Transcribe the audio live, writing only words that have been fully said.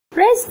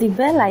press the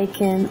bell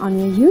icon on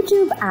your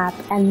YouTube app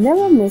and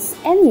never miss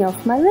any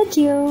of my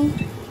video.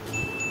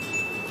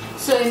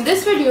 So in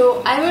this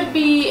video, I would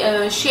be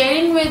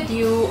sharing with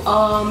you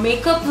a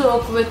makeup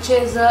look which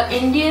is an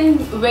Indian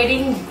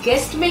wedding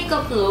guest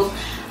makeup look,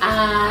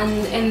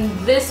 and in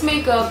this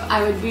makeup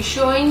I would be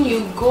showing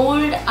you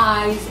gold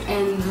eyes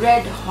and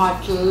red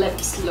hot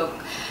lips look.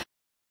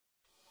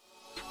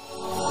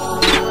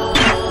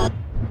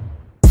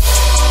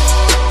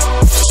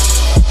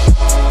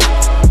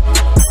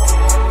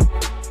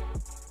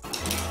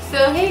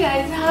 So hey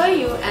guys, how are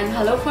you? And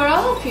hello for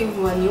all of you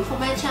who are new for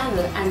my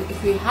channel, and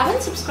if you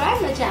haven't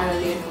subscribed my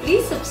channel yet,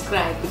 please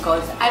subscribe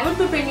because I would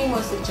be bringing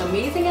more such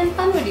amazing and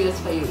fun videos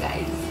for you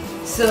guys.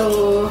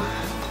 So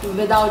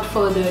without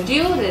further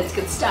ado, let's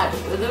get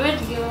started with the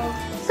video.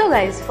 So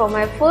guys, for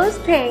my first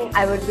thing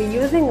I would be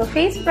using a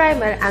face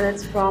primer, and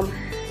it's from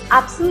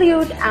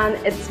Absolute and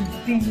it's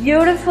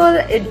beautiful.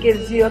 It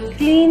gives you a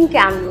clean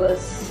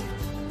canvas.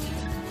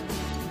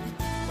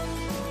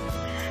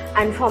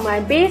 And for my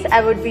base,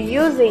 I would be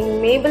using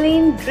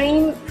Maybelline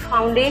Dream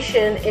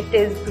Foundation. It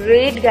is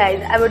great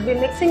guys. I would be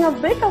mixing a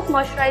bit of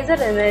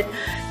moisturizer in it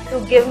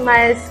to give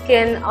my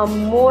skin a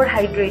more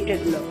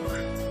hydrated look.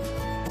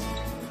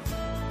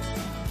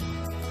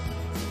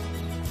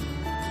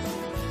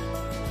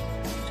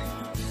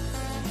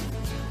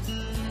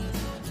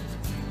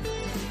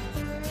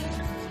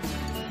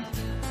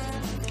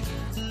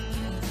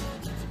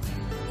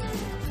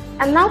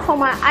 And now for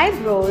my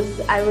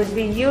eyebrows, I would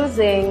be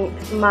using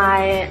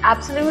my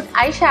Absolute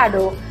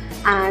eyeshadow,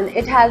 and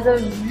it has a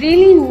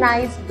really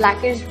nice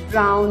blackish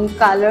brown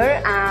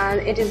color,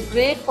 and it is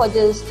great for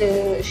just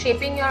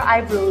shaping your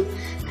eyebrows.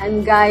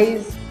 And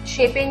guys,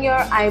 shaping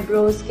your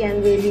eyebrows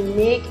can really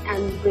make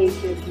and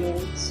break your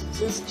dreams.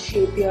 Just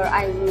shape your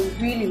eyebrows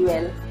really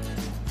well.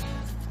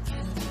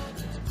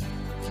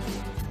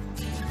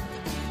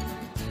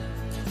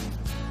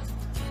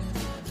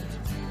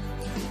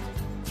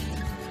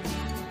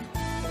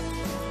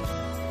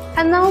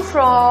 And now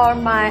for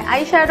my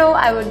eyeshadow,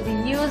 I would be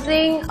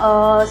using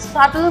a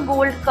subtle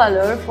gold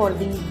color for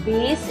the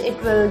base.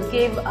 It will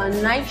give a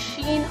nice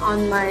sheen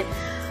on my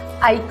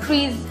eye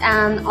crease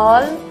and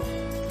all.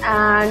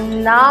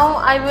 And now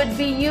I would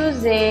be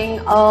using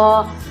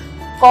a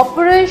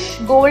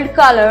copperish gold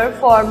color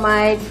for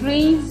my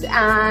crease,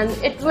 and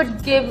it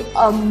would give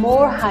a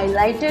more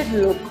highlighted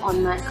look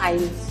on my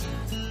eyes.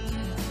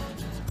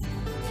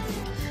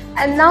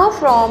 And now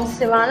from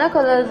Savannah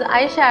Colors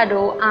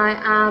eyeshadow, I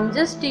am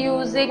just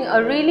using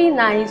a really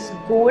nice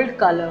gold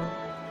color.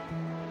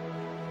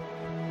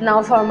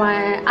 Now for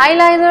my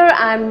eyeliner,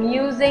 I am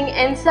using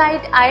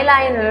Insight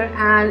eyeliner,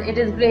 and it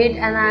is great,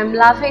 and I am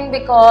laughing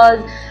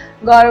because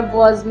Gaurav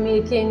was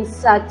making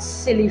such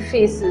silly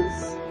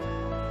faces.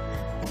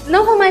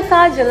 Now for my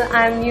kajal,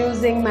 I am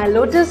using my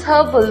Lotus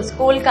Herbals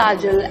Kohl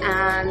Kajal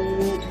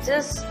and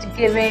just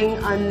giving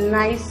a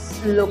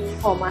nice look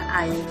for my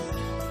eyes.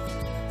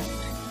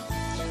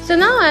 So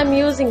now I am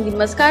using the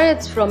mascara.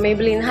 It's from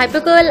Maybelline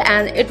Hyper Curl,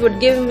 and it would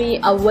give me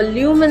a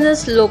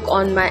voluminous look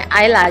on my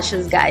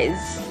eyelashes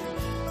guys.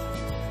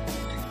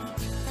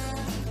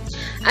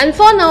 And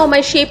for now,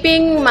 my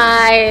shaping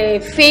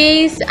my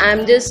face,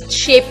 I'm just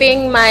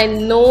shaping my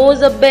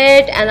nose a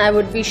bit, and I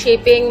would be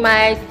shaping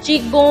my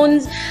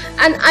cheekbones,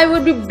 and I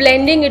would be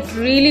blending it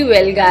really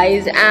well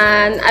guys,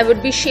 and I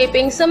would be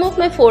shaping some of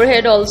my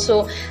forehead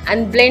also,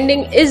 and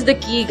blending is the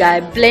key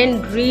guy.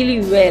 Blend really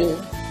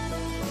well.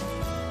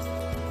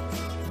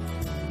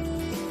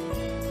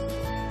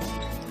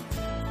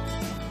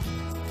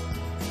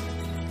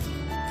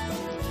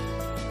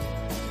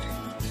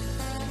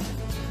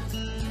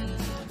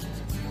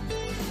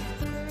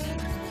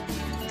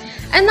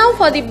 And now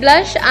for the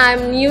blush,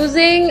 I'm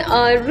using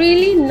a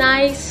really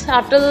nice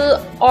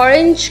subtle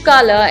orange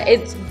color.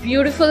 It's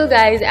beautiful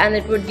guys, and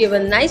it would give a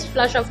nice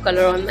flush of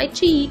color on my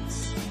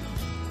cheeks.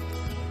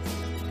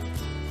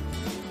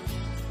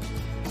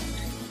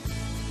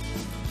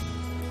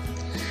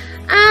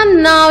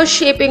 And now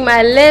shaping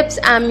my lips,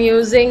 I'm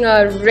using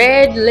a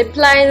red lip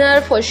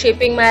liner for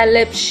shaping my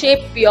lips.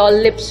 Shape your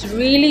lips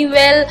really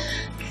well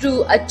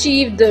to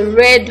achieve the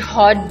red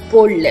hot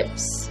bold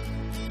lips.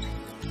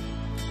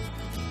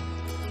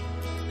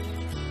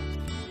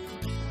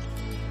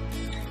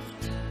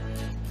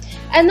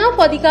 And now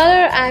for the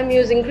color, I am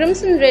using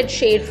Crimson Red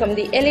shade from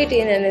the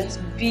L18, and it's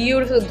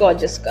beautiful,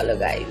 gorgeous color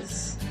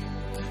guys.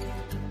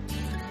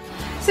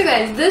 So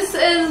guys, this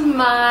is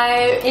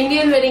my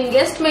Indian wedding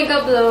guest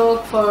makeup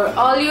look for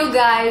all you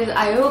guys.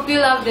 I hope you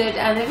loved it,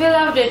 and if you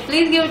loved it,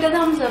 please give it a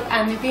thumbs up.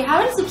 And if you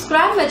haven't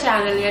subscribed my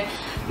channel yet,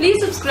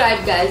 please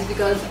subscribe guys,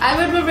 because I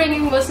will be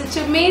bringing more such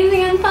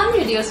amazing and fun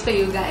videos for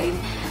you guys.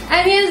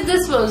 And yes,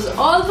 this was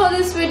all for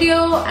this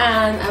video,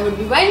 and I will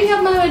be winding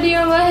up my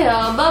video over here.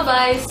 Bye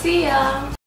bye, see ya.